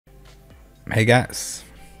Hey guys,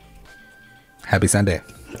 happy Sunday.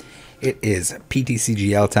 It is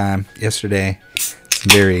PTCGL time. Yesterday,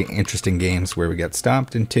 some very interesting games where we got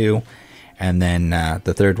stomped in two, and then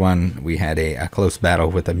the third one we had a close battle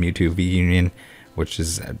with a Mewtwo V Union, which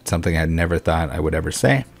is something I never thought I would ever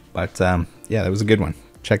say, but yeah, that was a good one.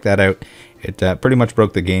 Check that out. It pretty much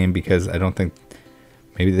broke the game because I don't think,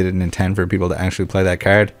 maybe they didn't intend for people to actually play that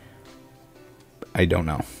card. I don't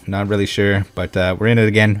know. Not really sure, but we're in it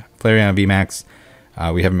again. Flareon VMAX.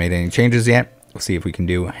 We haven't made any changes yet. We'll see if we can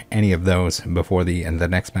do any of those before the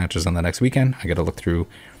next matches on the next weekend. I got to look through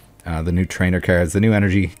the new trainer cards, the new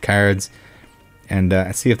energy cards, and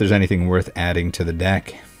see if there's anything worth adding to the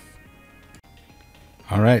deck.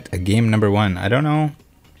 Alright, game number one. I don't know.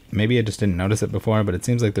 Maybe I just didn't notice it before, but it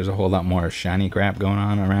seems like there's a whole lot more shiny crap going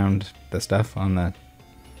on around the stuff on the...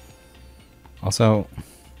 Also,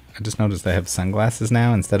 I just noticed I have sunglasses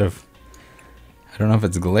now instead of... I don't know if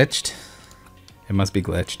it's glitched. It must be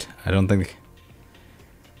glitched. I don't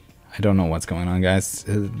know what's going on, guys.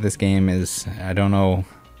 This game is... I don't know.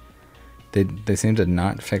 They seem to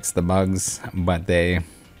not fix the bugs, but they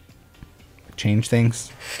change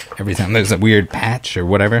things every time there's a weird patch or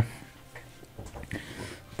whatever.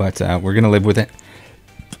 But we're going to live with it.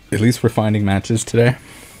 At least we're finding matches today.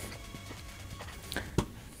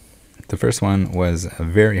 The first one was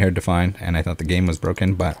very hard to find, and I thought the game was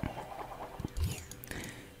broken, but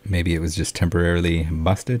maybe it was just temporarily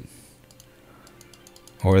busted.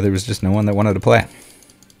 Or there was just no one that wanted to play.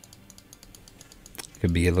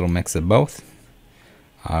 Could be a little mix of both,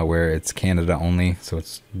 where it's Canada only, so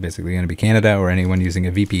it's basically going to be Canada or anyone using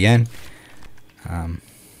a VPN.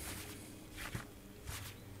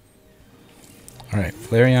 Alright,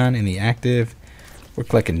 Flareon in the active. We're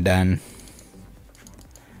clicking done.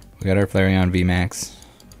 We got our Flareon VMAX,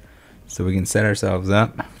 so we can set ourselves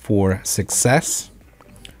up for success.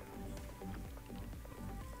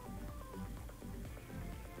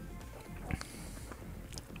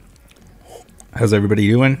 How's everybody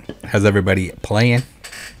doing? How's everybody playing?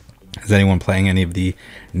 Is anyone playing any of the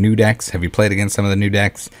new decks? Have you played against some of the new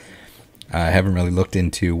decks? I haven't really looked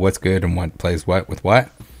into what's good and what plays what with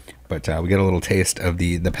what, but we got a little taste of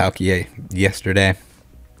the Palkia yesterday.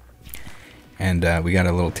 And we got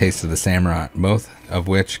a little taste of the Samurott, both of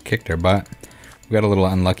which kicked our butt. We got a little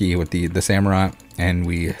unlucky with the Samurott, and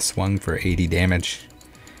we swung for 80 damage,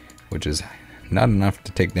 which is not enough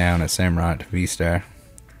to take down a Samurott VSTAR,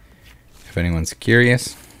 if anyone's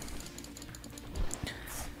curious.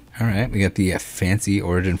 Alright, we got the fancy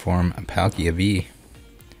Origin Form Palkia V.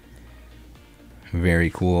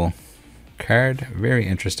 Very cool card, very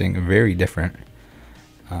interesting, very different.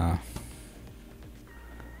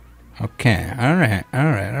 Okay, alright.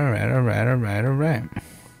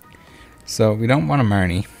 So we don't want a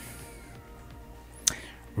Marnie.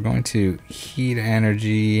 We're going to heat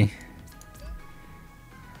energy.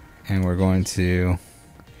 And we're going to...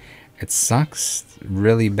 It sucks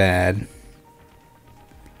really bad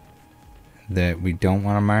that we don't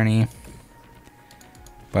want a Marnie.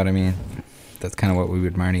 But I mean, that's kind of what we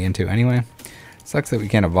would Marnie into anyway. Sucks that we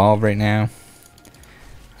can't evolve right now.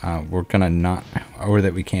 We're gonna not, or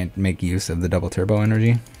that we can't make use of the double turbo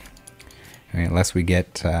energy. I mean, unless we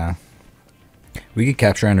get, we could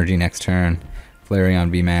capture energy next turn, Flareon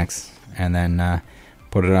VMAX, and then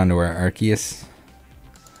put it onto our Arceus,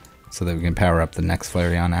 so that we can power up the next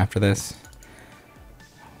Flareon after this.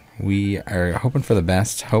 We are hoping for the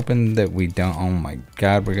best, hoping that we don't. Oh my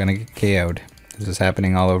God, we're gonna get KO'd. This is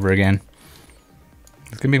happening all over again.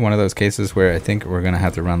 It's gonna be one of those cases where I think we're gonna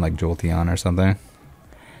have to run like Jolteon or something.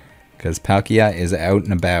 Because Palkia is out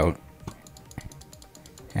and about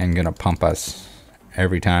and gonna pump us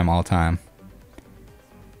every time, all time.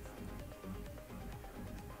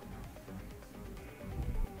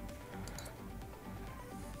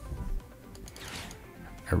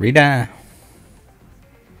 Arita.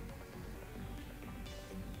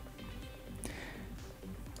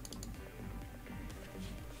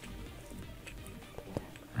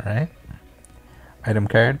 Alright. Item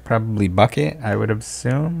card, probably Bucket, I would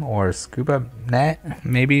assume, or Scuba Net,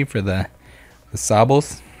 maybe, for the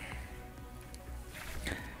Sobbles.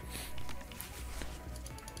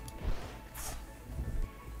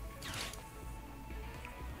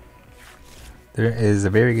 There is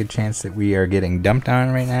a very good chance that we are getting dumped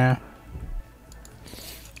on right now.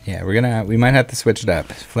 Yeah, we might have to switch it up.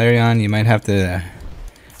 Flareon, you might have to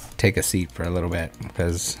take a seat for a little bit,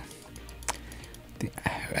 because...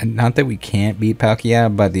 Not that we can't beat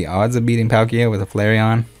Palkia, but the odds of beating Palkia with a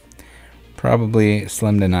Flareon, probably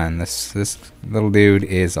slim to none. This little dude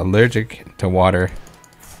is allergic to water,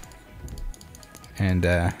 and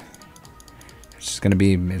It's just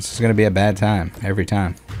gonna be a bad time every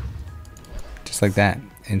time. Just like that.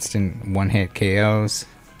 Instant one-hit KOs.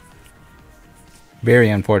 Very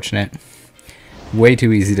unfortunate. Way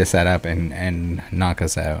too easy to set up and knock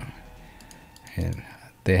us out. And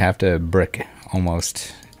they have to brick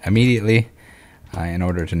almost immediately in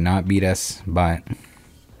order to not beat us, but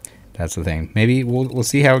that's the thing. Maybe we'll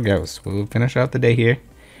see how it goes. We'll finish out the day here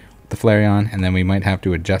with the Flareon, and then we might have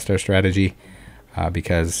to adjust our strategy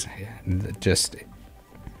because just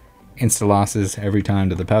insta losses every time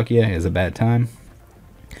to the Palkia is a bad time.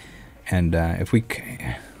 And if we,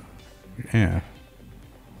 yeah,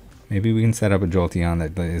 maybe we can set up a Jolteon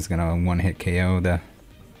that is gonna one-hit KO the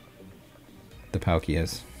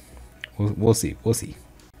Palkias. We'll see. We'll see.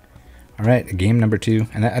 All right, game number 2,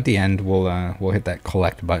 and at the end we'll hit that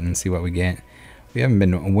collect button, see what we get. We haven't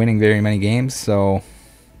been winning very many games, so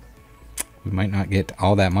we might not get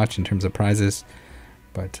all that much in terms of prizes,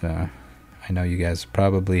 but I know you guys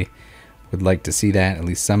probably would like to see that, at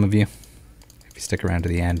least some of you, if you stick around to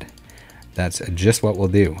the end. That's just what we'll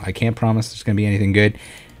do. I can't promise there's going to be anything good.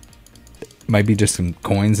 It might be just some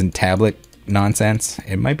coins and tablet nonsense.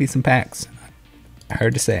 It might be some packs.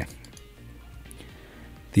 Hard to say.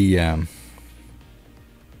 The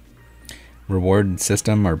reward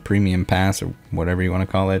system or premium pass or whatever you want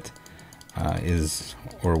to call it is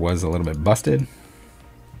or was a little bit busted.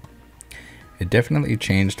 It definitely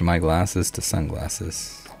changed my glasses to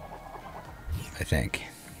sunglasses, I think.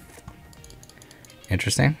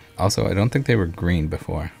 Interesting. Also, I don't think they were green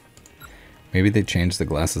before. Maybe they changed the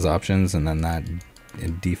glasses options and then that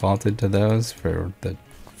it defaulted to those for the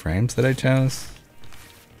frames that I chose.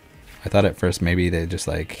 I thought at first maybe they just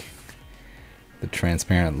like the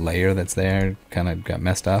transparent layer that's there kind of got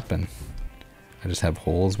messed up and I just have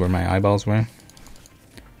holes where my eyeballs were.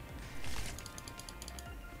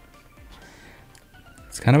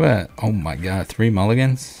 It's kind of a, oh my god, 3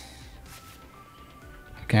 mulligans.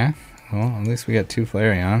 Okay, well at least we got 2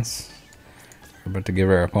 Flareons. We're about to give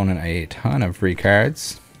our opponent a ton of free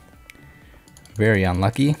cards. Very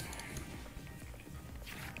unlucky.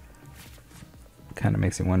 Kind of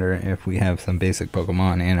makes me wonder if we have some basic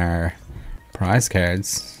Pokemon in our prize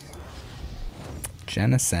cards.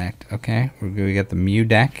 Genesect, okay, we're going to get the Mew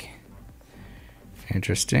deck.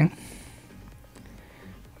 Interesting.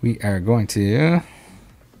 We are going to...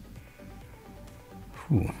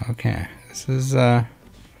 Ooh, okay, this is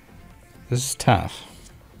tough.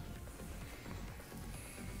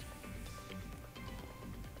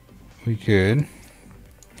 We could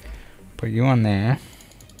put you on there.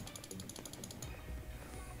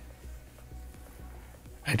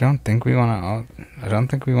 I don't think we want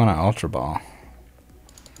to Ultra Ball.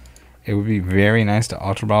 It would be very nice to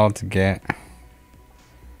Ultra Ball to get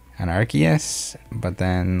an Arceus, but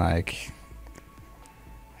then like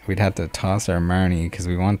we'd have to toss our Marnie because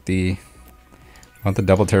we want the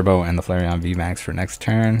double turbo and the Flareon VMAX for next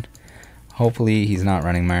turn. Hopefully he's not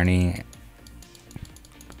running Marnie.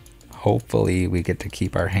 Hopefully we get to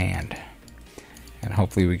keep our hand, and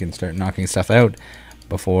hopefully we can start knocking stuff out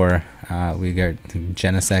before we get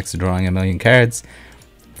Genesect drawing a million cards.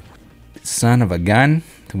 Son of a gun.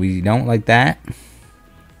 We don't like that.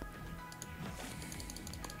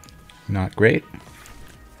 Not great.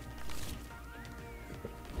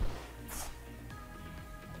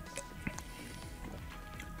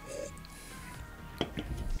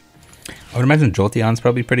 I would imagine Jolteon's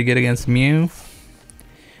probably pretty good against Mew,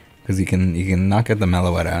 because you can knock out the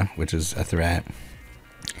Meloetta, which is a threat.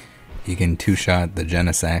 You can two-shot the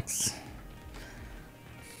Genesect.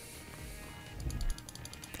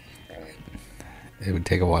 It would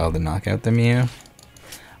take a while to knock out the Mew.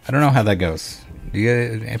 I don't know how that goes.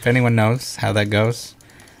 If anyone knows how that goes,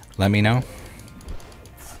 let me know.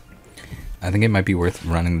 I think it might be worth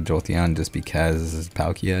running the Jolteon just because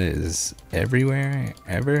Palkia is everywhere,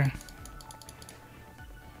 ever.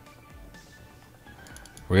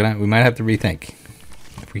 We might have to rethink.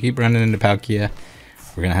 If we keep running into Palkia,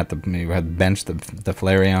 we're gonna have to maybe bench the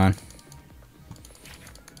Flareon.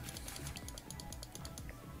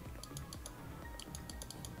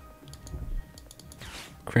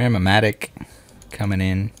 Cram-O-Matic coming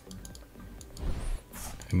in.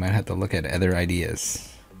 We might have to look at other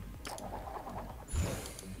ideas.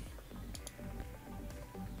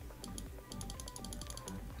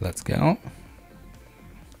 Let's go.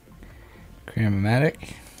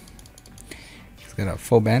 Cram-O-Matic. He's got a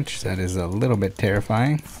full bench. That is a little bit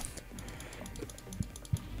terrifying.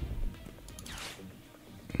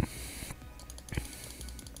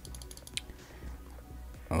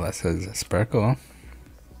 Unless it's a Sparkle.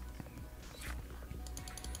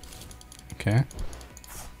 Okay.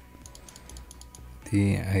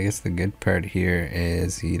 I guess the good part here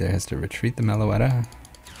is he either has to retreat the Meloetta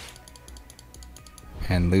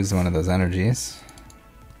and lose one of those energies,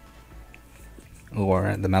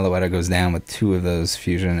 or the Meloetta goes down with 2 of those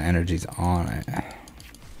fusion energies on it.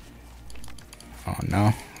 Oh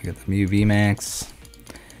no, we got the Mew VMAX.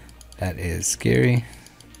 That is scary.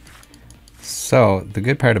 So the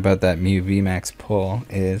good part about that Mew VMAX pull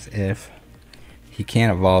is if he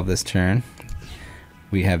can't evolve this turn,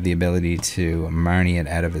 we have the ability to Marnie it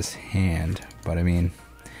out of his hand. But I mean,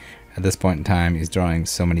 at this point in time, he's drawing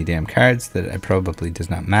so many damn cards that it probably does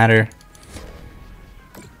not matter.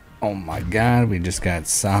 Oh my god, we just got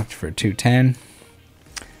socked for 210.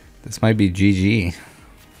 This might be GG.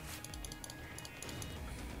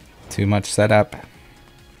 Too much setup.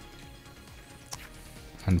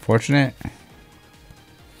 Unfortunate.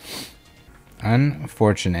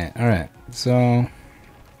 Unfortunate. Alright, so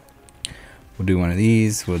we'll do one of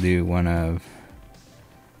these. We'll do one of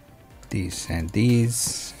these and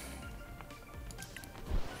these.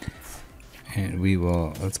 And we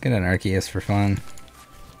will, let's get an Arceus for fun.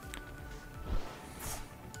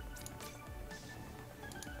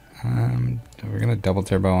 We're gonna double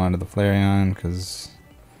turbo onto the Flareon because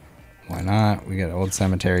why not? We got Old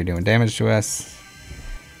Cemetery doing damage to us.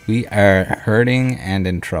 We are hurting and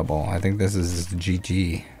in trouble. I think this is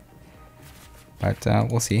GG. But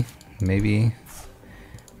we'll see. Maybe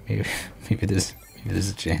there's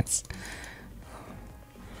a chance.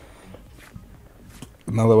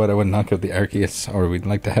 Meloetta would knock out the Arceus, or we'd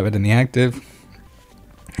like to have it in the active.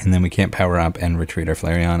 And then we can't power up and retreat our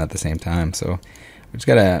Flareon at the same time. So we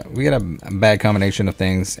got a bad combination of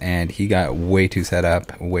things, and he got way too set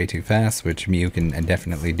up, way too fast, which Mew can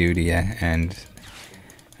definitely do to you, and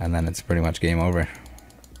then it's pretty much game over.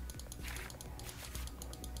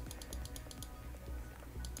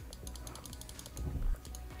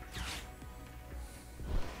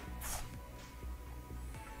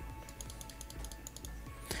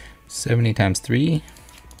 $70 times 3.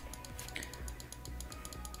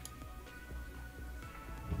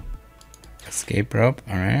 Escape rope,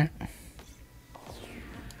 alright.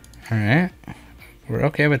 Alright. We're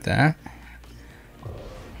okay with that.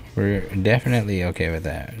 We're definitely okay with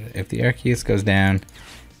that. If the Arceus goes down,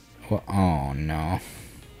 well, oh no.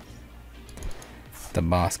 The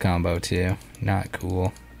boss combo too. Not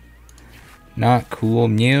cool. Not cool,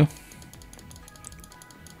 Mew.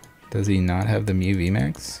 Does he not have the Mew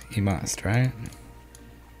VMAX? He must, right?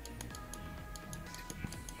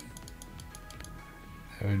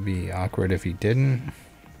 That would be awkward if he didn't.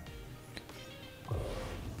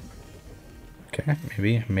 Okay,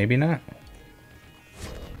 maybe not.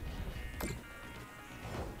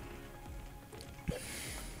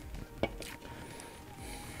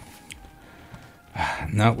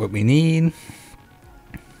 Not what we need.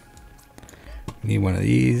 We need one of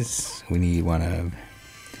these. We need one of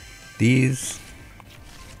these.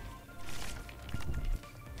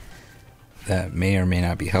 That may or may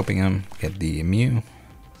not be helping him get the Mew.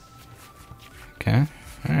 Okay,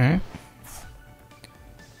 alright.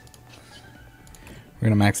 We're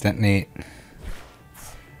gonna max detonate.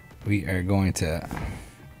 We are going to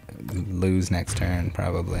lose next turn,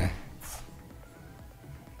 probably.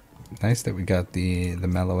 Nice that we got the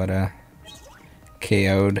Meloetta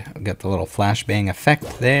KO'd. We got the little flashbang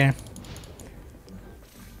effect there.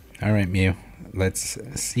 Alright, Mew. Let's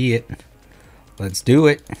see it. Let's do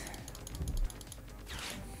it.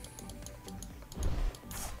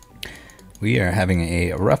 We are having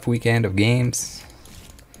a rough weekend of games.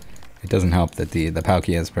 It doesn't help that the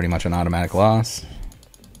Palkia is pretty much an automatic loss.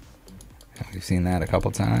 We've seen that a couple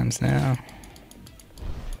times now.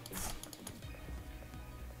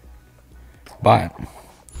 But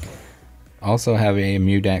also have a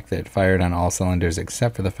Mew deck that fired on all cylinders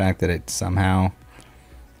except for the fact that it somehow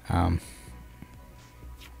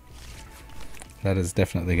that is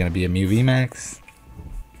definitely going to be a Mew VMAX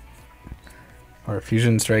or a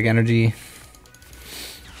Fusion Strike Energy.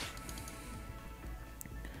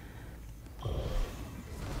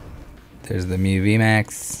 There's the Mew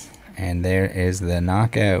VMAX, and there is the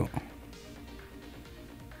knockout.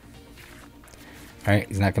 Alright,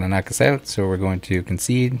 he's not going to knock us out, so we're going to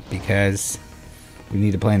concede because we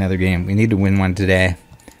need to play another game. We need to win one today.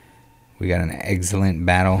 We got an excellent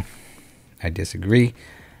battle. I disagree.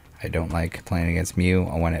 I don't like playing against Mew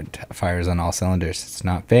when it fires on all cylinders. It's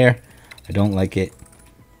not fair. I don't like it.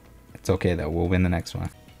 It's okay though. We'll win the next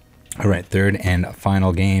one. Alright, third and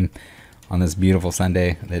final game on this beautiful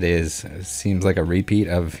Sunday. That is, seems like a repeat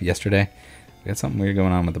of yesterday. We got something weird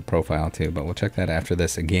going on with the profile too, but we'll check that after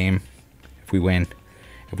this. A game. If we win.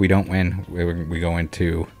 If we don't win, we go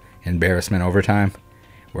into embarrassment overtime.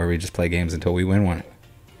 where we just play games until we win one.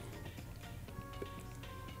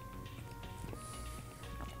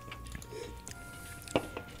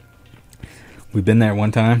 We've been there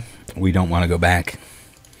one time. We don't want to go back.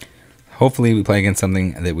 Hopefully we play against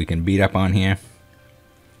something that we can beat up on here.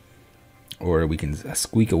 Or we can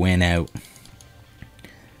squeak a win out.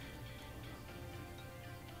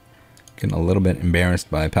 Getting a little bit embarrassed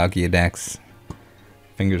by Palkia decks.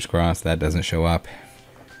 Fingers crossed that doesn't show up.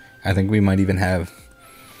 I think we might even have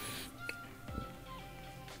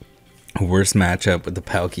a worse matchup with the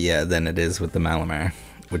Palkia than it is with the Malamar,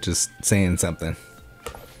 which is saying something.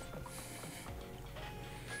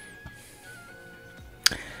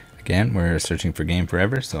 Again, we're searching for game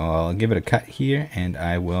forever, so I'll give it a cut here, and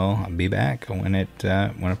I will be back when it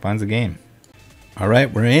finds a game. All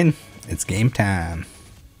right, we're in. It's game time.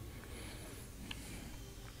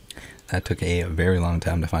 That took a very long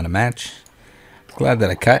time to find a match. Glad that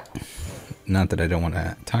I cut. Not that I don't want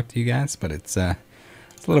to talk to you guys, but it's a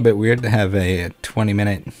little bit weird to have a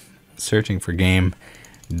 20-minute searching for game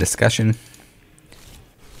discussion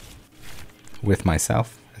with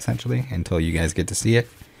myself, essentially, until you guys get to see it.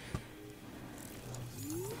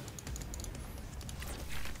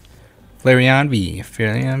 Flareon V.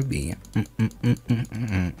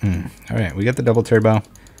 Alright, we got the double turbo.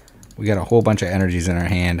 We got a whole bunch of energies in our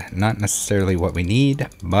hand. Not necessarily what we need,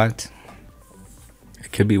 but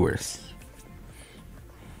it could be worse.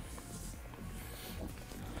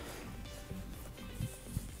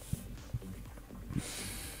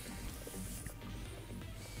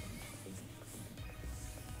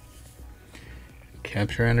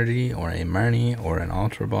 Capture energy or a Marnie or an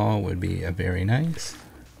Ultra Ball would be a very nice.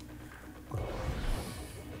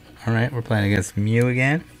 Alright, we're playing against Mew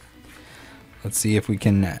again. Let's see if we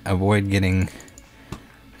can avoid getting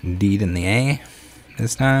D'd in the A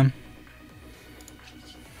this time.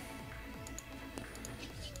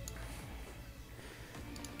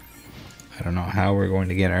 I don't know how we're going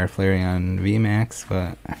to get our Flareon VMAX,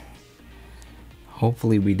 but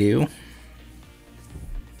hopefully we do.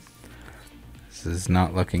 This is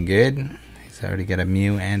not looking good. He's already got a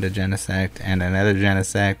Mew and a Genesect and another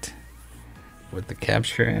Genesect with the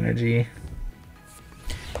capture energy.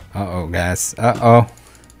 Uh-oh, guys. Uh-oh.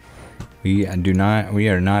 We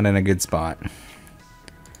are not in a good spot.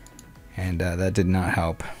 And that did not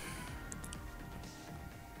help.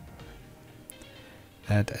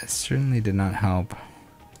 That certainly did not help.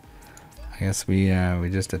 I guess we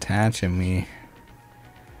just attach and we...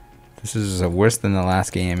 This is worse than the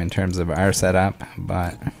last game in terms of our setup,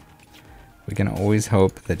 but we can always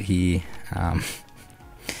hope that he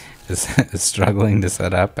is struggling to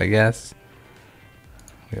set up, I guess.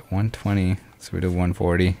 We got 120, so we do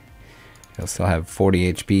 140. He'll still have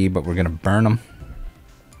 40 HP, but we're going to burn him.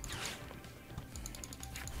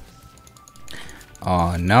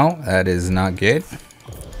 Oh, no, that is not good.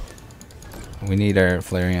 We need our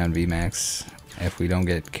Flareon VMAX if we don't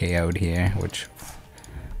get KO'd here, which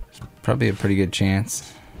is probably a pretty good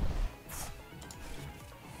chance.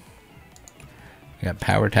 We got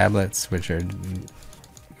power tablets, which are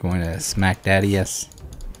going to smack daddy us.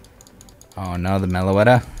 Oh no, the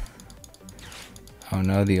Meloetta. Oh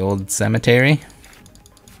no, the old cemetery.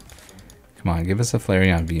 Come on, give us a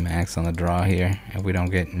Flareon VMAX on the draw here if we don't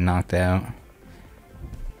get knocked out.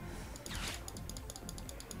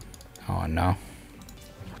 Oh no.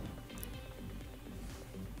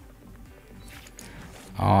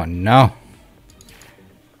 Oh no.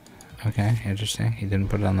 Okay, interesting. He didn't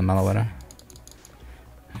put it on the Meloetta.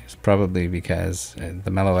 It's probably because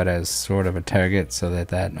the Meloetta is sort of a target, so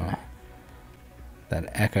that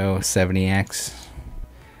Echo 70X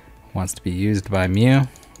wants to be used by Mew.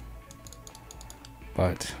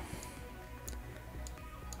 But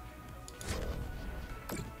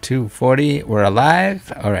 240, we're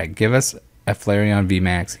alive. All right, give us a Flareon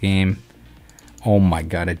VMAX game. Oh my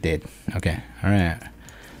god, it did. Okay, all right.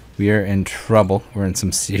 We are in trouble. We're in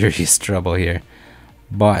some serious trouble here.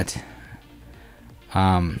 But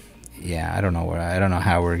yeah, I don't know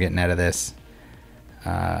how we're getting out of this.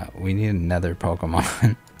 We need another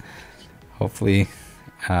Pokemon. Hopefully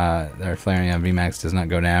our Flareon VMAX does not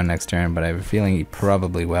go down next turn, but I have a feeling he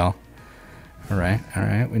probably will.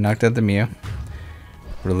 Alright, we knocked out the Mew.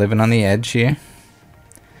 We're living on the edge here.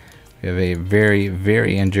 We have a very,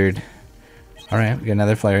 very injured... Alright, we got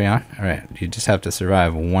another Flareon. Alright, you just have to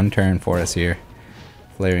survive one turn for us here.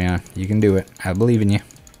 Flareon, you can do it. I believe in you.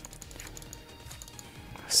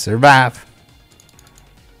 Survive!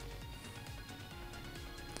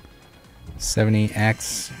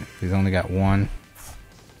 70X. He's only got one.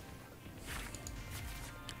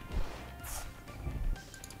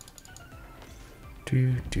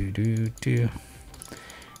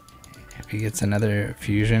 If he gets another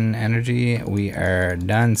fusion energy, we are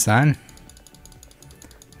done, son.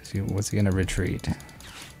 What's he gonna retreat?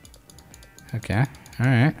 Okay,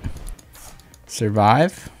 alright.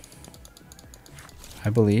 Survive, I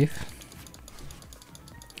believe.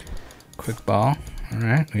 Quick ball.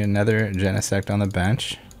 Alright, we got another Genesect on the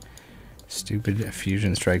bench. Stupid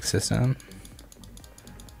fusion strike system.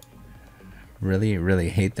 Really, really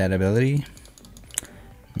hate that ability.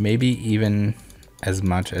 Maybe even as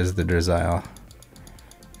much as the Drizzile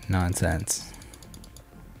nonsense.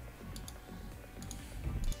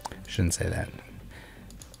 Shouldn't say that.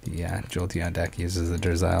 The Jolteon deck uses the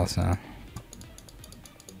Drizzile, so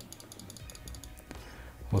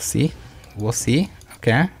we'll see. We'll see.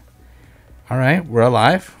 Okay. Alright, we're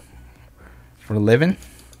alive. We're living.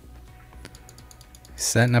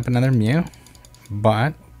 Setting up another Mew.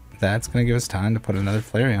 But that's going to give us time to put another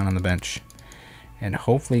Flareon on the bench. And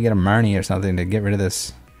hopefully get a Marnie or something to get rid of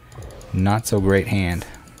this not so great hand.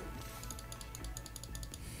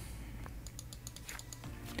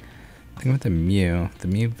 I think with the Mew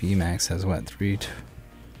VMAX has what,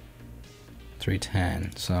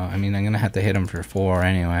 310. So I mean I'm gonna have to hit him for 4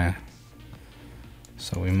 anyway.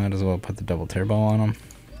 So we might as well put the double turbo on him.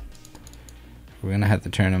 We're gonna have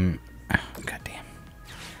to turn him. Oh, goddamn.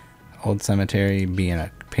 Old Cemetery being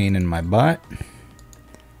a pain in my butt.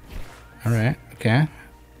 Alright, okay.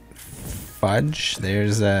 Fudge.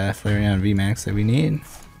 There's a Flareon VMAX that we need.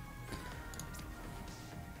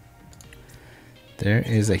 There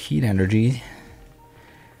is a heat energy.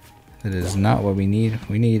 That is not what we need.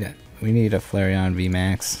 We need a Flareon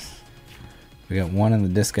VMAX. We got one on the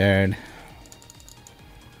discard.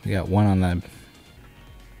 We got one on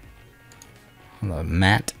the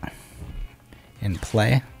mat in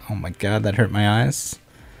play. Oh my god, that hurt my eyes.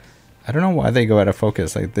 I don't know why they go out of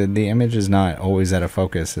focus. Like the image is not always out of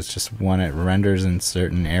focus. It's just when it renders in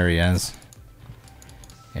certain areas,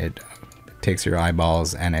 it takes your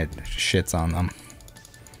eyeballs and it shits on them.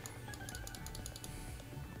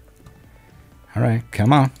 Alright,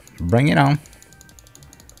 come on. Bring it on.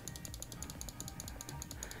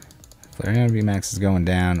 Flareon VMAX is going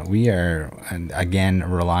down. We are, again,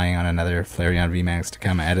 relying on another Flareon VMAX to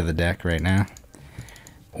come out of the deck right now.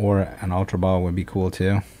 Or an Ultra Ball would be cool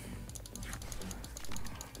too.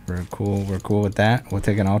 We're cool with that. We'll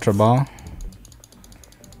take an Ultra Ball.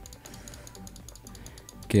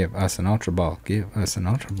 Give us an Ultra Ball. Give us an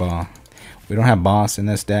Ultra Ball. We don't have Boss in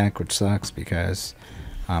this deck, which sucks because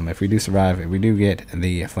if we do survive, if we do get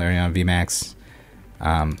the Flareon VMAX,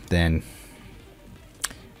 then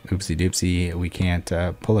oopsie doopsie, we can't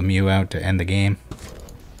pull a Mew out to end the game.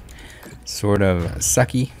 Sort of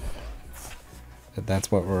sucky. But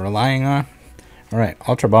that's what we're relying on. Alright,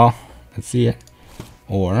 Ultra Ball. Let's see it.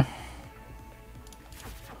 Or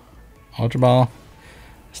Ultra Ball.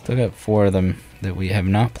 Still got 4 of them that we have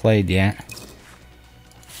not played yet.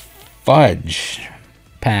 Fudge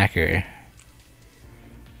Packer.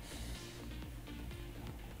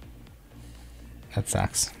 That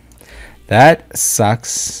sucks. That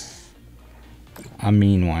sucks. A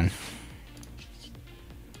mean one.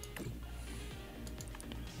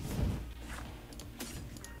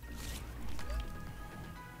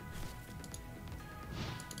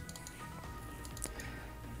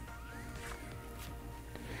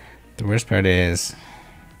 The worst part is,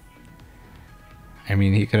 I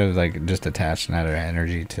mean, he could have like just attached another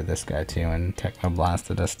energy to this guy too and techno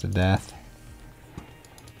blasted us to death.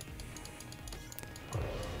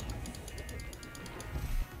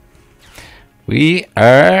 We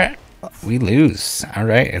lose. All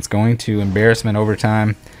right, it's going to embarrassment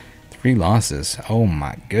overtime. 3 losses. Oh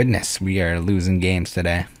my goodness, we are losing games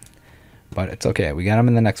today. But it's okay. We got him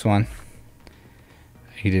in the next one.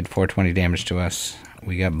 He did 420 damage to us.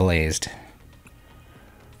 We got blazed.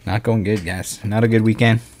 Not going good, guys. Not a good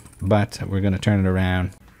weekend, but we're going to turn it around.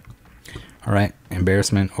 All right,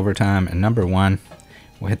 embarrassment overtime and number 1.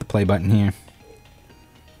 We'll hit the play button here.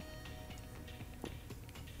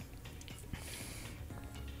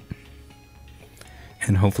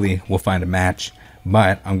 And hopefully we'll find a match.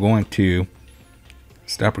 But I'm going to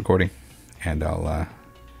stop recording and I'll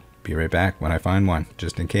be right back when I find one,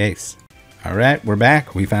 just in case. Alright, we're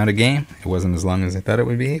back. We found a game. It wasn't as long as I thought it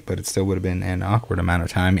would be, but it still would have been an awkward amount of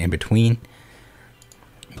time in between.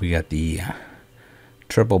 We got the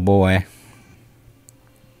triple boy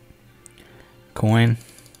coin.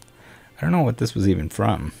 I don't know what this was even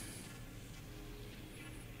from.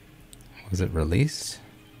 Was it released?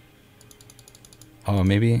 Oh,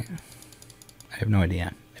 maybe. I have no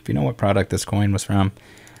idea. If you know what product this coin was from,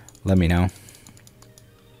 let me know.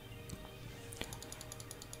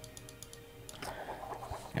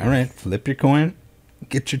 Alright, flip your coin.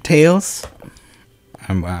 get your tails.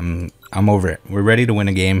 I'm over it. We're ready to win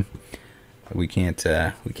a game. We can't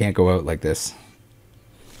go out like this.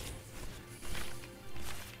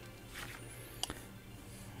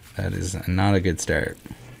 That is not a good start.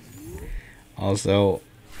 Also,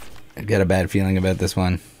 I got a bad feeling about this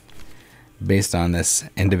one. Based on this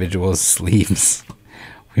individual's sleeves,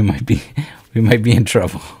 we might be in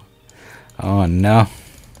trouble. Oh no.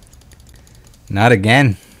 Not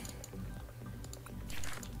again.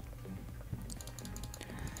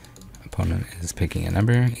 Opponent is picking a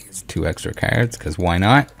number. He's 2 extra cards, because why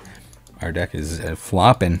not? Our deck is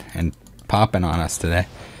flopping and popping on us today.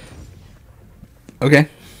 Okay.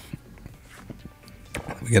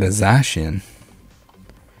 We got a Zacian.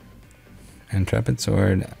 Intrepid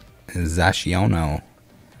Sword. Zaciano.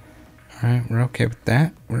 Alright, we're okay with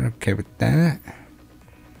that. We're okay with that.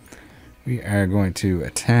 We are going to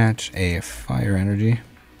attach a Fire Energy.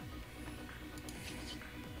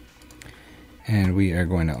 And we are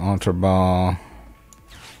going to Ultra Ball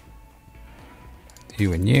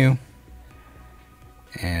you and you.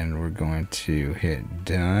 And we're going to hit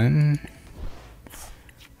done.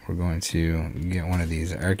 We're going to get one of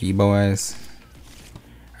these Arky boys.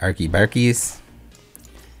 Arky Barkies.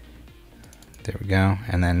 There we go.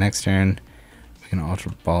 And then next turn, we can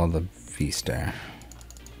Ultra Ball the VSTAR.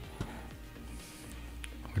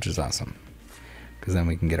 Which is awesome. Because then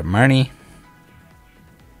we can get a Marnie.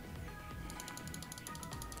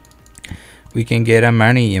 We can get a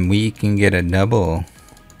Marnie and we can get a double.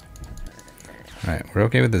 Alright, we're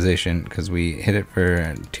okay with the Zacian because we hit it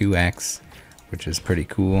for 2x, which is pretty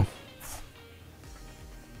cool.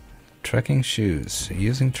 Trekking shoes.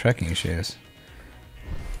 Using trekking shoes.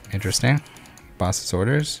 Interesting. Boss's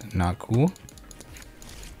orders. Not cool.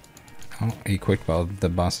 Oh, he quick balled the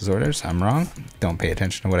boss's orders. I'm wrong. Don't pay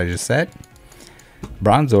attention to what I just said.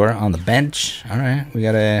 Bronzor on the bench. Alright, we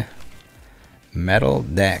got a metal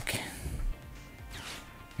deck.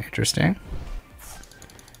 Interesting.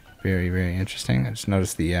 Very, very interesting. I just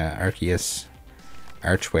noticed the Arceus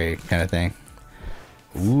archway kind of thing.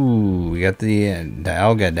 Ooh, we got the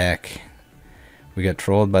Dialga deck. We got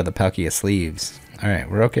trolled by the Palkia sleeves. Alright,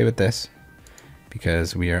 we're okay with this.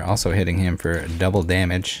 Because we are also hitting him for double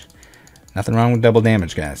damage. Nothing wrong with double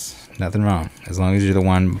damage, guys. Nothing wrong. As long as you're the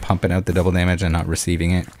one pumping out the double damage and not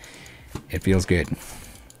receiving it, it feels good.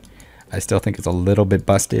 I still think it's a little bit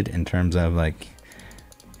busted in terms of like...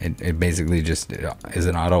 It basically just is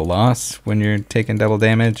an auto loss when you're taking double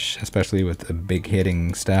damage, especially with the big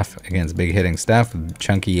hitting stuff against big hitting stuff,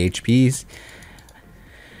 chunky HPs.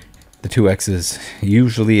 The 2x is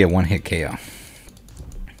usually a one-hit KO.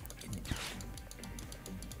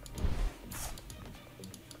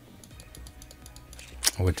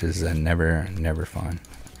 Which is never fun.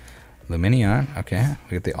 Luminion, okay.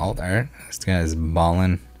 We get the alt art. This guy is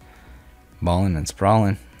balling and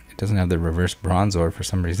sprawling. It doesn't have the reverse Bronzor for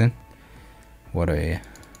some reason. What a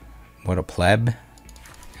pleb.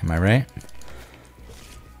 Am I right?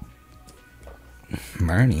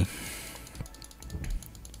 Marnie.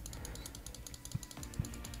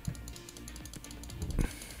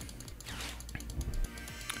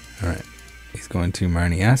 Alright. He's going to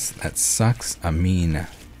Marnie S. That sucks. A mean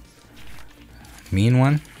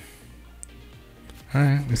one.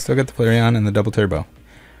 Alright, we still got the Flareon and the double turbo.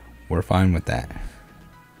 We're fine with that.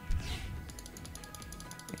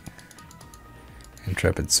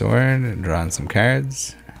 Intrepid Sword, drawing some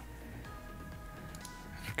cards.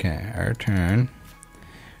 Okay, our turn.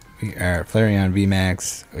 We are Flareon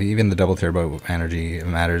VMAX. Even the double turbo energy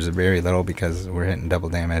matters very little because we're hitting double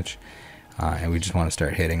damage. And we just want to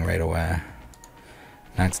start hitting right away.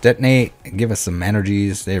 Let's detonate. Give us some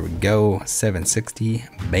energies. There we go. 760,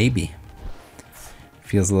 baby.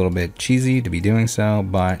 Feels a little bit cheesy to be doing so,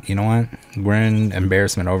 but you know what? We're in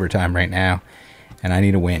embarrassment overtime right now, and I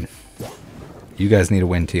need a win. You guys need a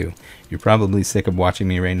win too. You're probably sick of watching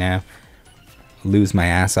me right now lose my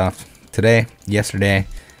ass off today, yesterday.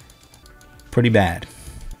 Pretty bad.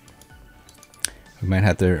 We might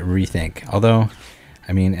have to rethink. Although,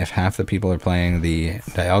 I mean, if half the people are playing the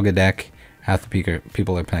Dialga deck, half the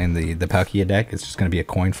people are playing the Palkia deck, it's just going to be a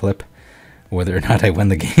coin flip whether or not I win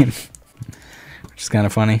the game. Which is kind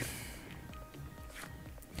of funny.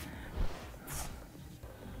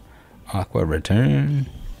 Aqua return.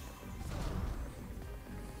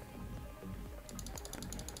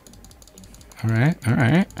 Alright.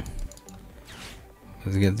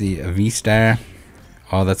 Let's get the VSTAR.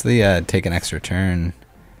 Oh, that's the take an extra turn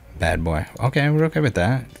bad boy. Okay, we're okay with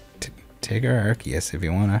that. Take our Arceus if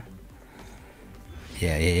you wanna.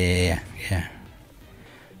 Yeah.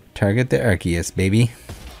 Target the Arceus, baby.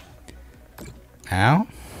 Ow.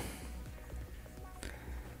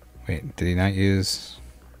 Wait, did he not use...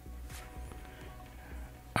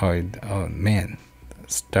 Oh, oh man.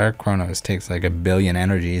 Star Chronos takes like 1 billion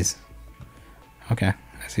energies. Okay,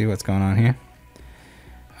 I see what's going on here.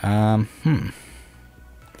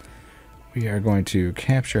 We are going to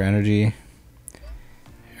capture energy.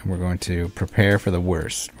 And we're going to prepare for the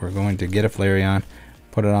worst. We're going to get a Flareon,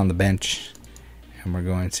 put it on the bench, and we're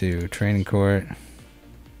going to training court.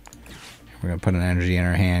 We're going to put an energy in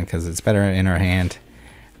our hand because it's better in our hand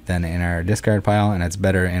than in our discard pile, and it's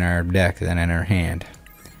better in our deck than in our hand.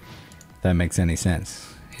 If that makes any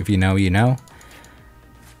sense. If you know, you know.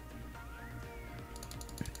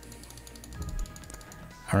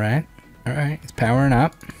 Alright, alright, he's powering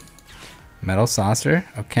up. Metal Saucer,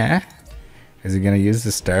 okay. Is he going to use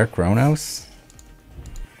the Star Chronos?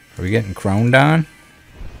 Are we getting chroned on?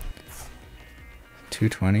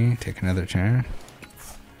 220, take another turn.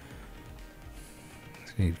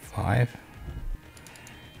 We need 5.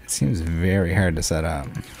 It seems very hard to set up.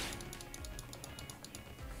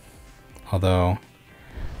 Although,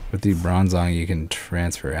 with the Bronzong, you can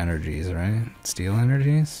transfer energies, right? Steal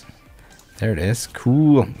energies? There it is.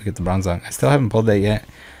 Cool. We get the Bronzong. I still haven't pulled that yet.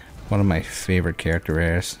 One of my favorite character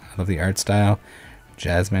rares. I love the art style.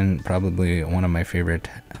 Jasmine, probably one of my favorite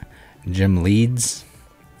gym leads.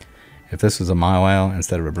 If this was a Mawile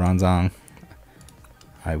instead of a Bronzong,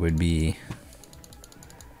 I would be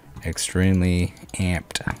extremely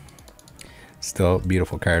amped. Still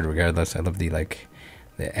beautiful card regardless. I love the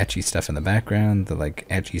the etchy stuff in the background, the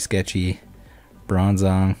etchy sketchy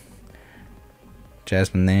Bronzong.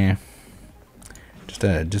 Jasmine there.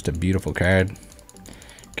 Just a beautiful card.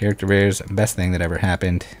 Character rares, best thing that ever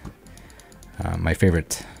happened. My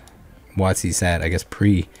favorite WotC set, I guess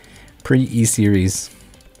pre E-Series,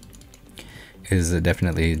 is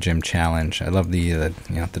definitely Gym Challenge. I love the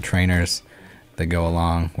the trainers that go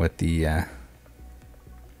along with the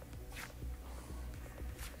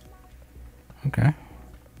okay.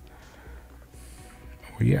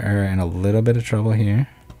 We are in a little bit of trouble here.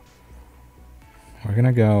 We're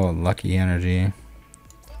gonna go Lucky Energy.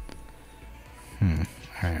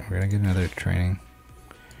 Alright, we're gonna get another training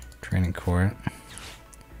court.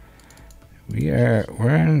 We're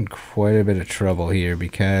in quite a bit of trouble here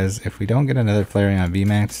because if we don't get another Flareon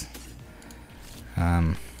VMAX,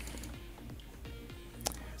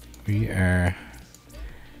 we are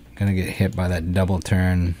gonna get hit by that double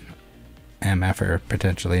turn MFer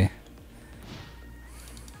potentially.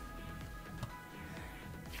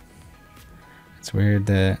 It's weird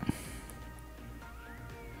that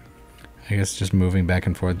I guess just moving back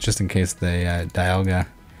and forth just in case the Dialga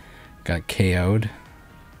got KO'd.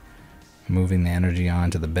 Moving the energy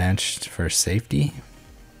onto the bench for safety.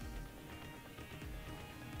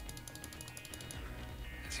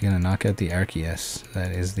 Is he gonna knock out the Arceus?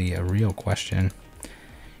 That is the real question.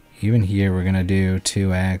 Even here we're gonna do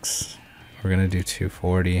 2x. We're gonna do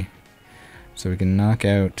 240. So we can knock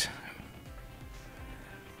out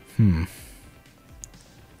we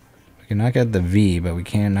can knock out the V, but we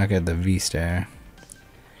can't knock out the VSTAR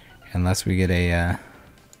unless we get a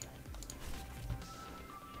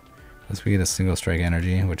single strike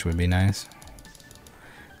energy, which would be nice.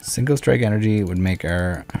 Single strike energy would make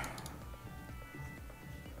our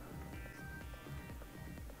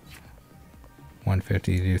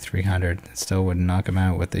 150 do 300. It still would knock him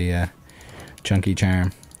out with the chunky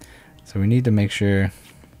charm. So we need to make sure.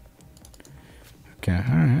 Okay, all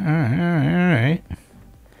right.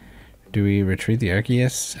 Do we retreat the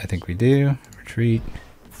Arceus? I think we do. Retreat.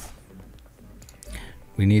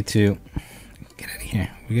 We need to get out of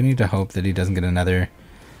here. We need to hope that he doesn't get another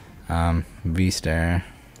VSTAR.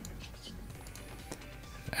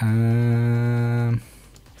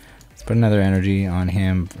 Let's put another energy on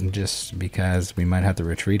him just because we might have to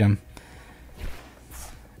retreat him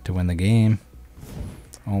to win the game.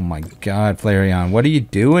 Oh my god, Flareon, what are you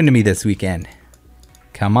doing to me this weekend?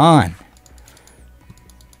 Come on.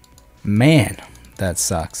 Man, that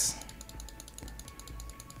sucks.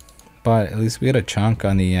 But at least we got a chunk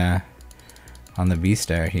on the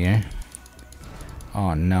VSTAR here.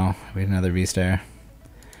 Oh no, we had another VSTAR.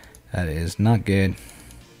 That is not good.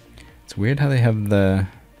 It's weird how they have they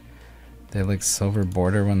have like silver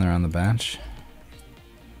border when they're on the bench.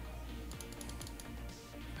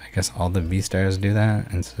 I guess all the VSTARs do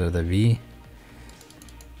that instead of the V.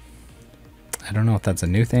 I don't know if that's a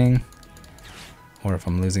new thing or if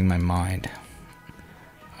I'm losing my mind.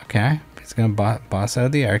 Okay, he's gonna boss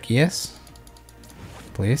out the Arceus.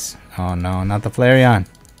 Please. Oh no, not the Flareon.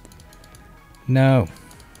 No,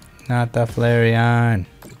 not the Flareon.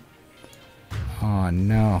 Oh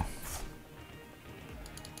no.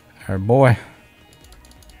 Our boy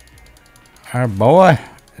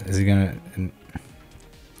Is he gonna?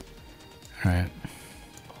 All right.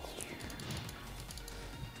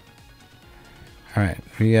 All right.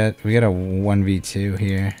 We got a 1v2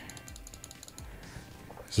 here.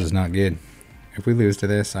 This is not good. If we lose to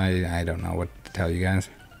this, I don't know what to tell you guys.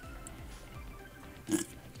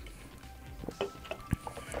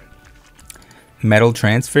 Metal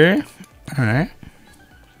transfer. All right.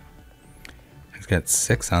 He's got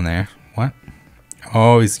 6 on there. What?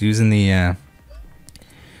 Oh, he's using the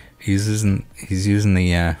he's using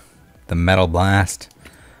the metal blast.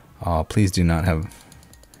 Oh, please do not have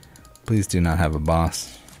a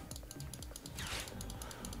boss.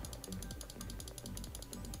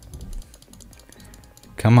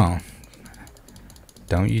 Come on.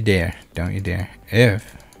 Don't you dare. Don't you dare.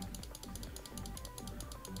 If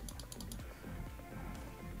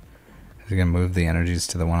is he gonna move the energies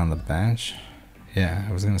to the one on the bench? Yeah,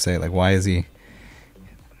 I was gonna say, like, why is he?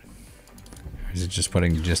 Or is it just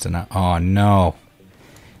putting just enough? Oh no,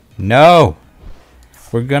 no,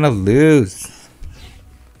 we're gonna lose.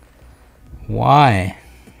 Why?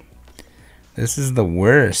 This is the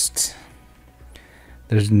worst.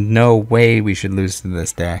 There's no way we should lose to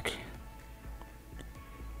this deck,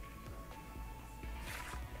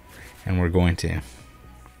 and we're going to.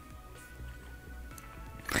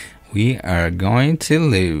 We are going to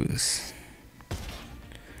lose.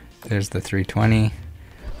 There's the 320.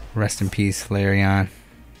 Rest in peace, Flareon.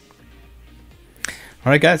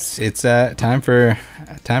 All right, guys, it's time for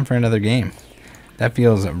another game. That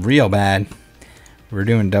feels real bad. We're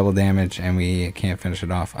doing double damage and we can't finish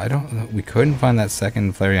it off. We couldn't find that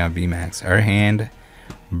second Flareon VMAX. Our hand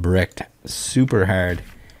bricked super hard.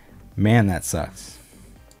 Man, that sucks.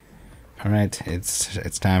 All right,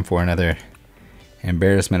 it's time for another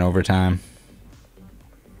embarrassment overtime.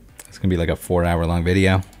 It's gonna be like a 4-hour long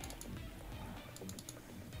video.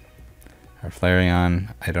 Our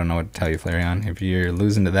Flareon, I don't know what to tell you, Flareon. If you're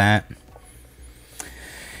losing to that,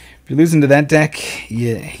 deck,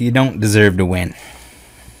 you don't deserve to win.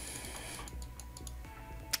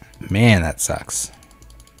 Man, that sucks.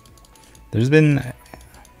 There's been,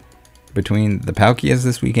 between the Palkias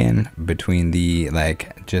this weekend, between the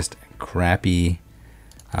like just crappy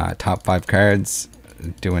top 5 cards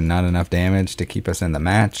doing not enough damage to keep us in the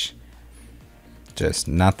match, just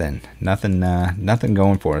nothing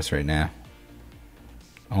going for us right now.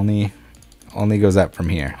 Only goes up from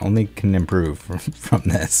here. Only can improve from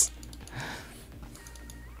this.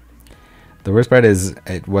 The worst part is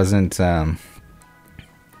it wasn't, at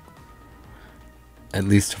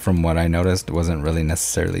least from what I noticed, it wasn't really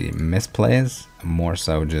necessarily misplays, more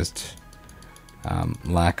so just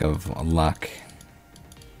lack of luck.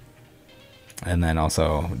 And then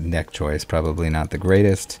also deck choice, probably not the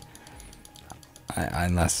greatest,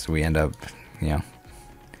 unless we end up, you know,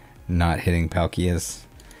 not hitting Palkias.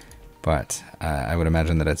 But I would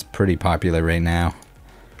imagine that it's pretty popular right now.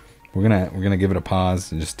 We're gonna give it a pause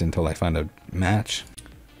just until I find a match.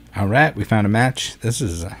 All right, we found a match. This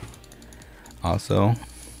is also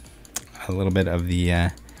a little bit of the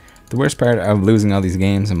worst part of losing all these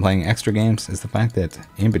games and playing extra games is the fact that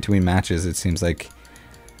in between matches it seems like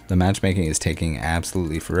the matchmaking is taking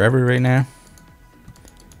absolutely forever right now.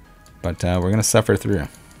 But we're gonna suffer through.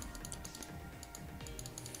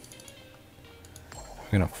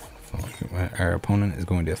 Our opponent is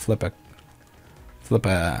going to flip a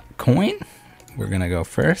coin. We're gonna go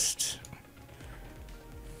first.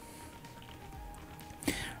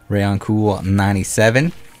 Rayon Cool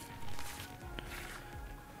 97.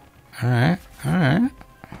 All right.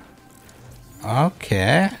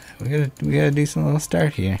 Okay, we got a decent little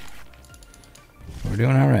start here. We're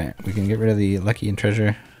doing all right. We can get rid of the Lucky and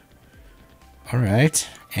Treasure. All right,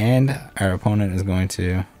 and our opponent is going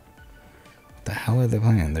to. What the hell are they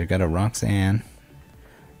playing? They got a Roxanne.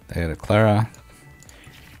 They got a Clara.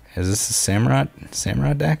 Is this a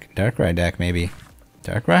Samurott deck? Darkrai deck, maybe.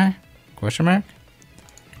 Darkrai? Question mark?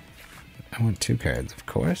 I want 2 cards, of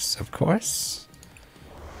course.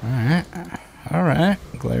 Alright.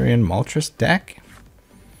 Galarian Moltres deck.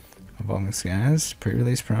 Evolving Skies,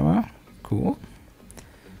 pre-release promo. Cool.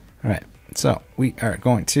 Alright, so we're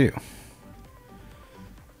going to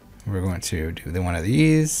do one of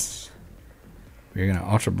these. We're going to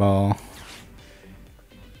Ultra Ball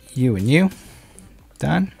you and you.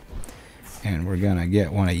 Done. And we're going to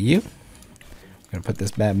get one of you. We're going to put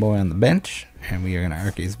this bad boy on the bench. And we are going to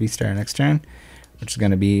Arceus VSTAR next turn, which is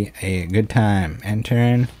going to be a good time. End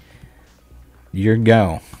turn. Your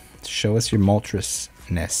go. Show us your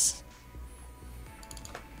Moltres-ness.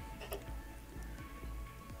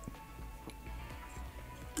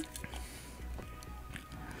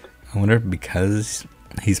 I wonder if because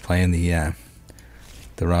he's playing the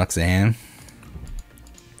the Roxanne.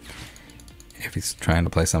 If he's trying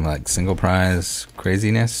to play some like single prize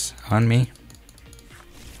craziness on me.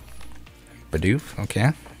 Bidoof,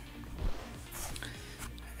 okay.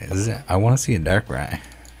 I want to see a Darkrai.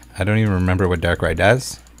 I don't even remember what Darkrai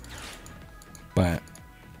does, but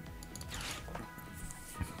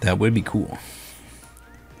that would be cool.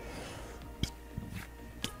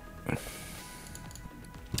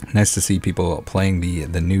 Nice to see people playing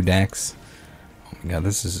the new decks. Oh my god,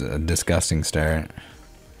 this is a disgusting start.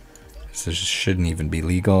 This shouldn't even be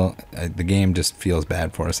legal. The game just feels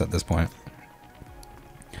bad for us at this point.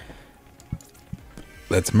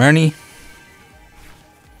 Let's Murny.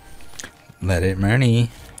 Let it Murny.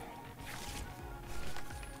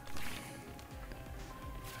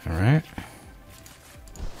 Alright.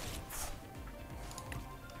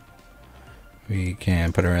 We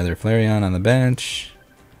can put our other Flareon on the bench.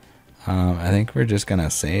 I think we're just gonna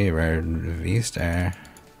save our VSTAR.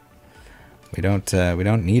 We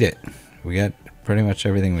don't need it. We got pretty much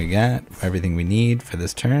everything we got, everything we need for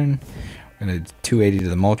this turn. We're gonna 280 to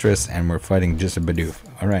the Moltres, and we're fighting just a Bidoof.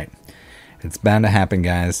 All right, it's bound to happen,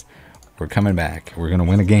 guys. We're coming back. We're gonna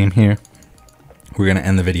win a game here. We're gonna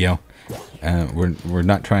end the video. We're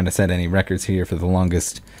not trying to set any records here for the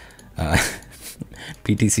longest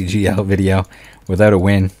PTCGL video without a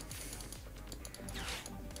win.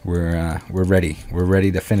 We're ready. We're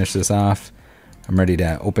ready to finish this off. I'm ready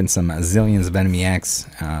to open some Zillions of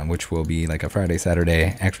VMAX, which will be like a Friday,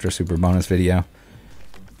 Saturday extra super bonus video.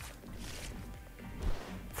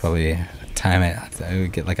 Probably time it. I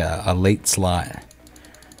would get like a late slot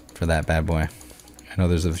for that bad boy. I know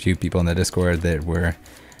there's a few people in the Discord that were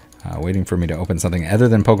waiting for me to open something other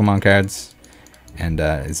than Pokemon cards, and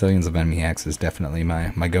Zillions of VMAX is definitely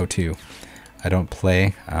my go-to. I don't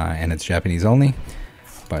play, and it's Japanese only,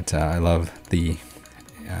 but I love the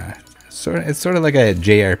it's sort of like a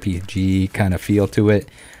JRPG kind of feel to it.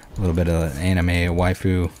 A little bit of anime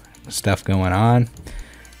waifu stuff going on.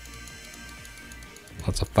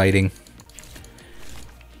 Lots of fighting.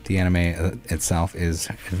 The anime itself is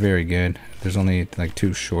very good. There's only like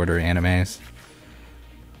 2 shorter animes.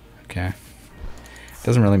 Okay.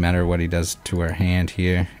 Doesn't really matter what he does to our hand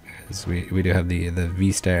here, because we do have the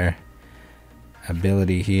VSTAR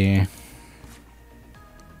ability here.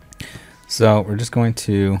 So we're just going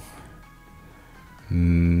to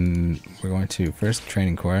first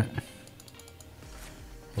training court.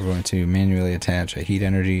 We're going to manually attach a heat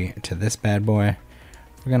energy to this bad boy.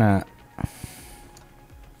 We're going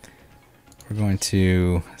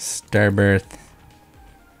to Starbirth,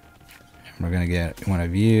 and we're going to get one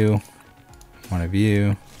of you,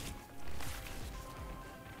 Flareon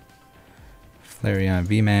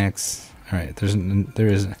VMAX. All right, there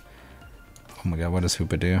is. Oh my god, what does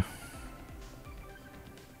Hoopa do?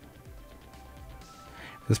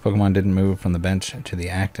 This Pokemon didn't move from the bench to the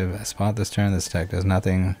active spot this turn. This attack does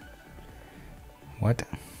nothing. What?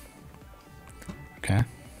 Okay.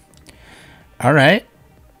 Alright.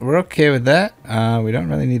 We're okay with that. We don't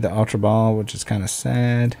really need the Ultra Ball, which is kind of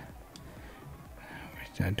sad.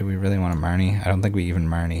 Do we really want to Marnie? I don't think we even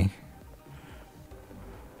Marnie.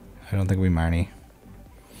 I don't think we Marnie.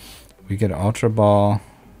 We get Ultra Ball.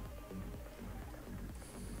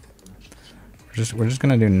 We're just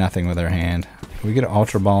gonna do nothing with our hand. We get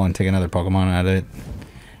Ultra Ball and take another Pokemon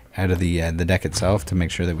out of the deck itself to make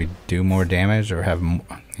sure that we do more damage or have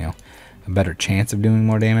a better chance of doing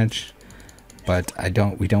more damage. But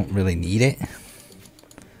we don't really need it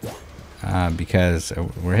because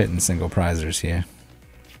we're hitting single prizers here.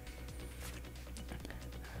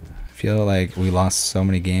 I feel like we lost so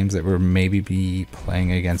many games that we're maybe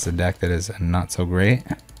playing against a deck that is not so great.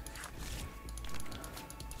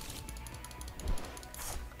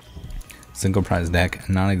 Single prize deck,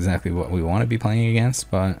 not exactly what we want to be playing against,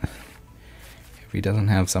 but if he doesn't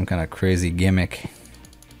have some kind of crazy gimmick,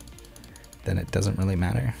 then it doesn't really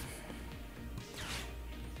matter.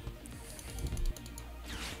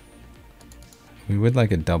 We would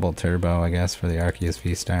like a double turbo, I guess, for the Arceus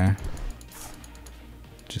VSTAR,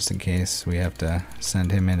 just in case we have to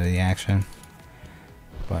send him into the action.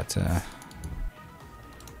 But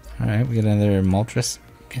alright, we get another Moltres.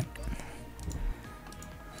 Okay.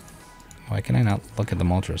 Why can I not look at the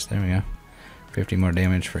Moltres? There we go. 50 more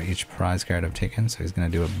damage for each prize card I've taken, so he's going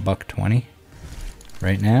to do a $120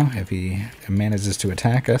 right now if he manages to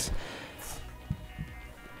attack us.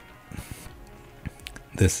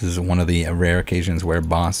 This is one of the rare occasions where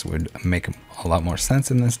boss would make a lot more sense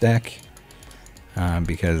in this deck,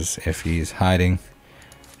 because if he hides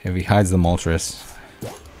the Moltres,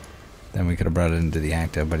 then we could have brought it into the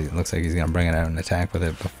active, but it looks like he's going to bring it out and attack with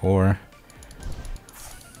it before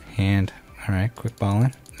hand. Alright, quick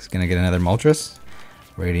balling. He's gonna get another Moltres.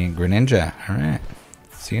 Radiant Greninja. Alright.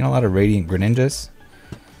 Seeing a lot of Radiant Greninjas.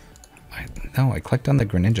 No, I clicked on the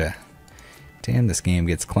Greninja. Damn, this game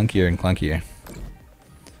gets clunkier and clunkier.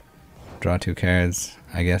 Draw 2 cards.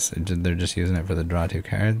 I guess they're just using it for the draw 2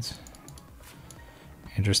 cards.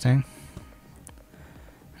 Interesting.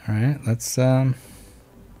 Alright, let's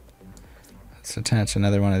attach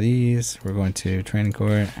another one of these. We're going to Training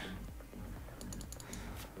Court.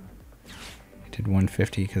 He did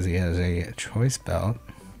 150 because he has a choice belt.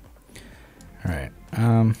 Alright,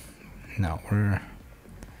 no, we're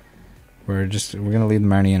gonna leave the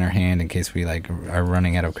Marnie in our hand in case we like are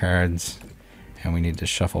running out of cards and we need to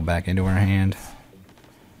shuffle back into our hand.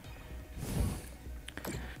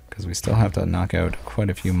 Because we still have to knock out quite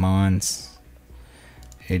a few mons.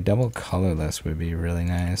 A double colorless would be really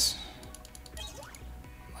nice.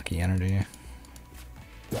 Lucky energy.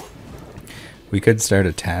 We could start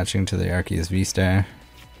attaching to the Arceus VSTAR.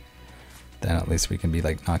 Then at least we can be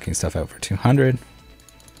like knocking stuff out for 200.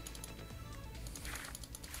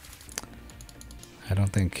 I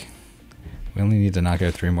don't think... We only need to knock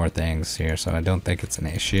out 3 more things here, so I don't think it's an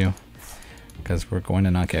issue. Because we're going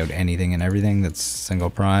to knock out anything and everything that's single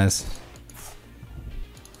prize.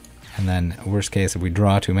 And then, worst case, if we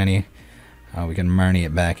draw too many, we can Marnie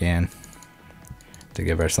it back in. To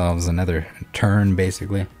give ourselves another turn,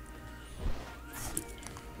 basically.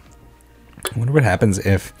 I wonder what happens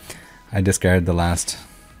if I discard the last...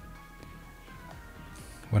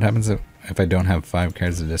 What happens if I don't have 5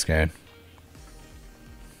 cards to discard?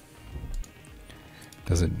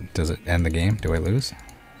 Does it end the game? Do I lose?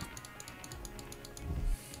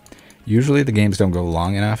 Usually the games don't go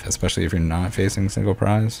long enough, especially if you're not facing single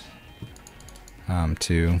prize,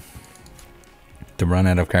 to run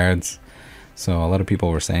out of cards. So a lot of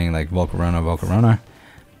people were saying like Volcarona.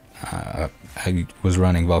 I was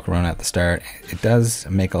running Volcarona at the start. It does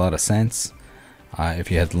make a lot of sense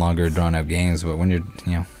if you had longer drawn out games, but when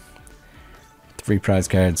you're 3 prize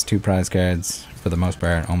cards, 2 prize cards for the most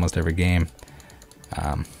part, almost every game,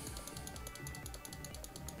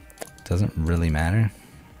 doesn't really matter.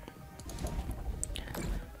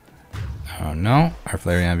 Oh no, our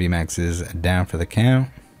Flareon VMAX is down for the count.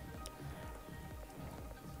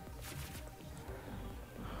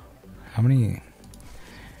 How many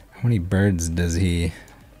birds does he...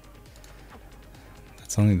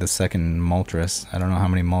 That's only the second Moltres. I don't know how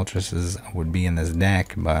many Moltreses would be in this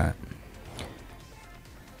deck, but...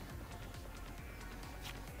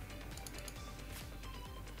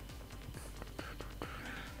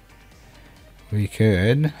 We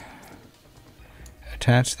could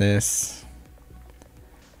attach this.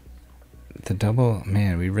 The double,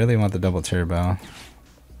 man, we really want the double turbo.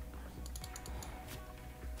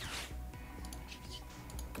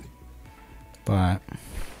 But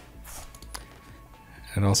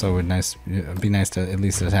it also would be nice to at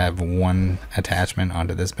least have 1 attachment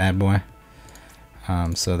onto this bad boy.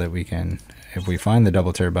 So that we can, if we find the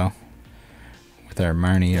double turbo with our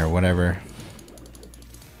Marnie or whatever,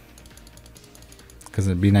 because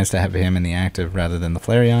it'd be nice to have him in the active rather than the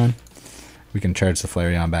Flareon. We can charge the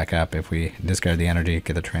Flareon back up if we discard the energy,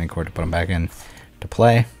 get the Training Court to put him back in to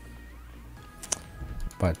play.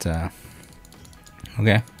 But,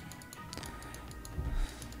 okay.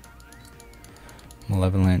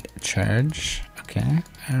 Malevolent charge. Okay,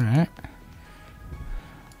 alright.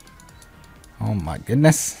 Oh my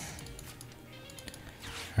goodness.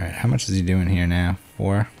 Alright, how much is he doing here now?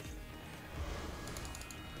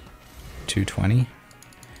 220.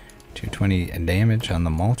 220 damage on the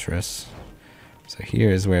Moltres. So here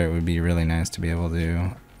is where it would be really nice to be able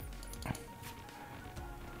to...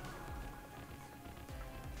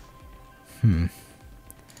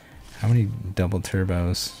 How many double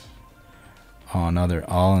turbos? Oh no, they're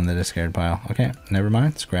all in the discard pile. Okay, never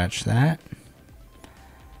mind. Scratch that.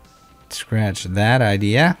 Scratch that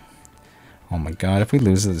idea. Oh my god, if we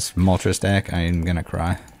lose this Moltres deck, I am gonna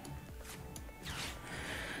cry.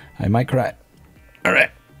 I might cry.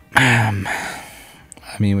 Alright.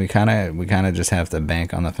 I mean, we kind of just have to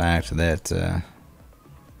bank on the fact that so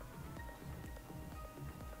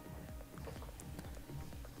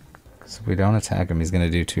if we don't attack him, he's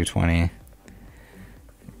gonna do 220.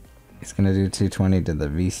 He's gonna do 220 to the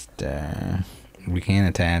VSTAR. We can't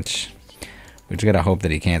attach. We just gotta hope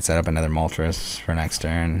that he can't set up another Moltres for next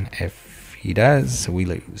turn. If he does, we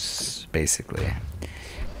lose, basically,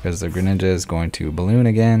 because the Greninja is going to balloon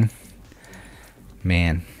again.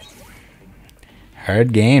 Man.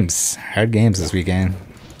 Hard games this weekend.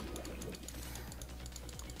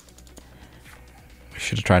 We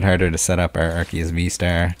should have tried harder to set up our Arceus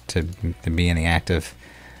VSTAR to be in the active.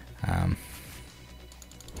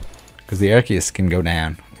 Because the Arceus can go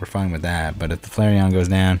down. We're fine with that. But if the Flareon goes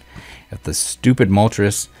down, if the stupid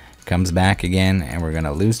Moltres comes back again, and we're going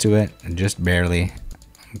to lose to it, just barely.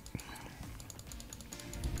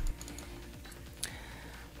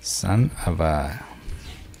 Son of a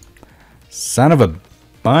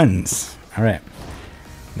buns. All right.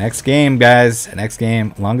 Next game, guys. Next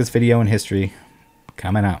game. Longest video in history.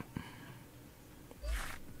 Coming up.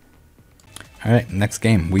 All right. Next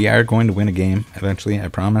game. We are going to win a game eventually. I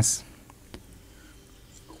promise.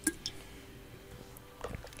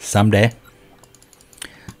 Someday.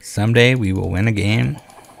 Someday we will win a game.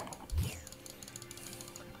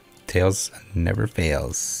 Tails never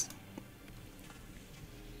fails.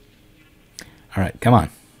 All right, come on.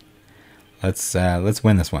 Let's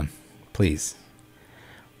win this one, please.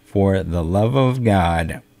 For the love of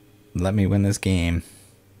God, let me win this game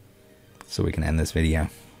so we can end this video.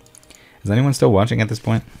 Is anyone still watching at this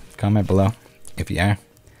point? Comment below if you are.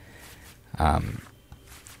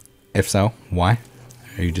 If so, why?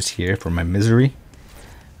 Are you just here for my misery?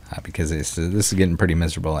 Because this is getting pretty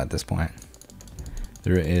miserable at this point.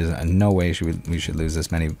 There is no way we should lose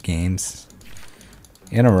this many games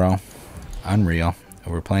in a row. Unreal.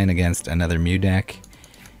 We're playing against another Mew deck,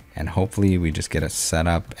 and hopefully we just get it set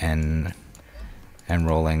up and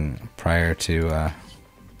rolling prior to.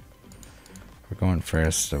 We're going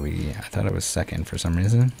first, so I thought it was second for some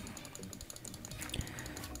reason.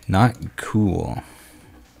 Not cool.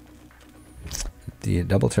 The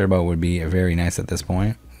double turbo would be very nice at this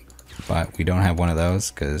point, but we don't have one of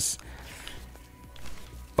those because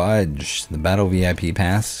Budge, the Battle VIP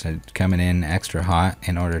pass, coming in extra hot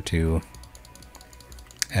in order to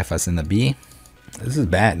F us in the B. This is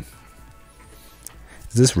bad.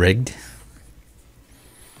 Is this rigged?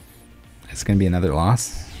 It's going to be another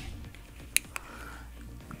loss.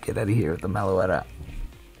 Get out of here with the Meloetta.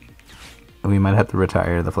 We might have to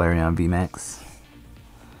retire the Flareon VMAX.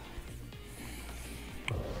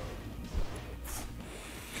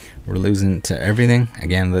 We're losing to everything.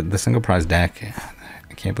 Again, the single prize deck.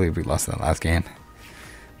 I can't believe we lost that last game.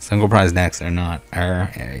 Single prize decks are not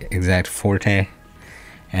our exact forte.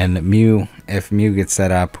 And Mew, if Mew gets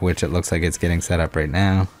set up, which it looks like it's getting set up right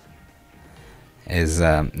now, is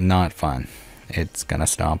not fun. It's going to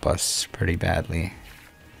stomp us pretty badly.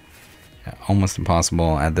 Almost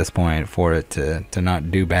impossible at this point for it to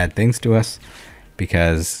not do bad things to us,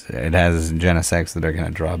 because it has Genesects that are going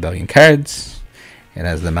to draw a billion cards. It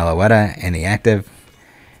has the Meloetta in the active.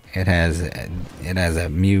 It has a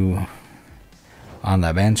Mew on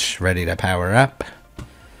the bench ready to power up.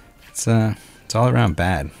 It's all around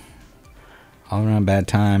bad. All around bad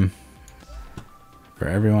time for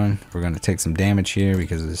everyone. We're going to take some damage here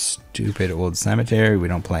because of this stupid old cemetery. We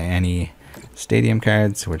don't play any stadium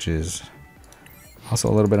cards, which is also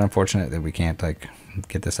a little bit unfortunate that we can't like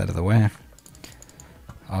get this out of the way.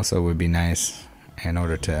 Also would be nice in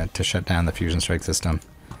order to shut down the Fusion Strike system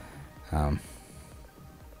with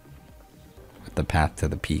the Path to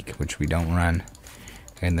the Peak, which we don't run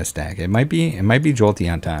in this deck. It might be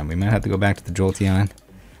Jolteon time. We might have to go back to the Jolteon.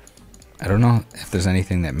 I don't know if there's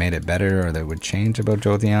anything that made it better or that would change about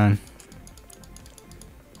Jolteon,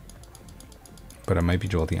 but it might be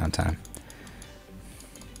Jolteon time.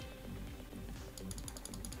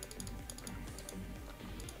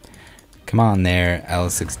 Come on there,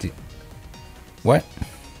 L60. What?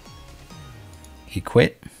 He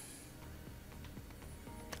quit?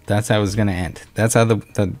 That's how it's going to end. That's how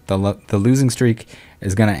the losing streak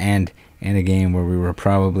is going to end in a game where we were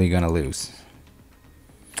probably going to lose.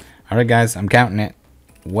 All right, guys, I'm counting it.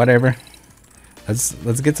 Whatever.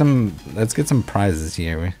 Let's get some prizes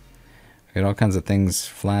here. We got all kinds of things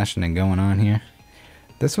flashing and going on here.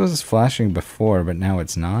 This was flashing before, but now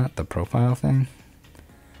it's not. The profile thing,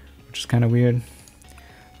 which is kind of weird.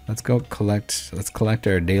 Let's go collect. Let's collect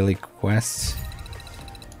our daily quests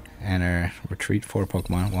and our retreat 4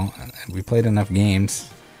 Pokemon. Well, we played enough games.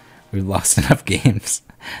 We've lost enough games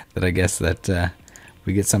that I guess that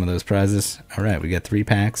we get some of those prizes. All right, we got 3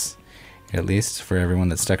 packs at least for everyone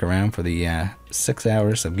that stuck around for the 6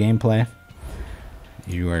 hours of gameplay.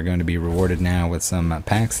 You are going to be rewarded now with some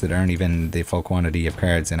packs that aren't even the full quantity of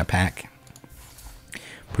cards in a pack.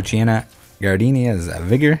 Poochyena Gardenia's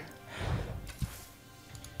Vigor,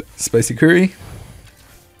 Spicy Curry,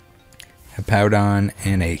 a Powdon,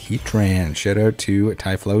 and a Heatran. Shout out to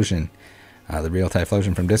Typhlosion, the real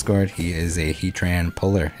Typhlosion from Discord. He is a Heatran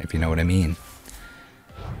puller, if you know what I mean.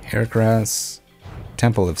 Heracross,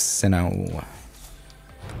 Temple of Sinnoh.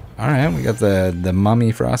 Alright, we got the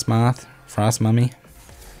Mummy Frostmoth, Frost Mummy,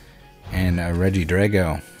 and a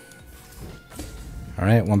Regidrago.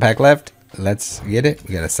 Alright, 1 pack left. Let's get it.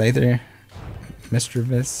 We got a Scyther,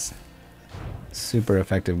 Mischievous, Super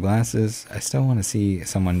effective glasses. I still want to see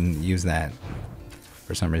someone use that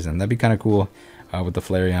for some reason. That'd be kind of cool with the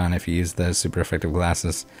Flareon if you use the super effective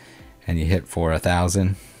glasses and you hit for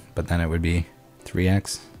 1,000, but then it would be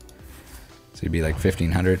 3x. So you'd be like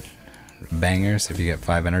 1,500 bangers if you get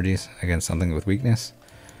 5 energies against something with weakness.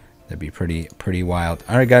 That'd be pretty wild.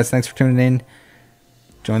 Alright guys, thanks for tuning in.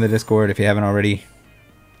 Join the Discord if you haven't already.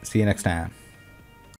 See you next time.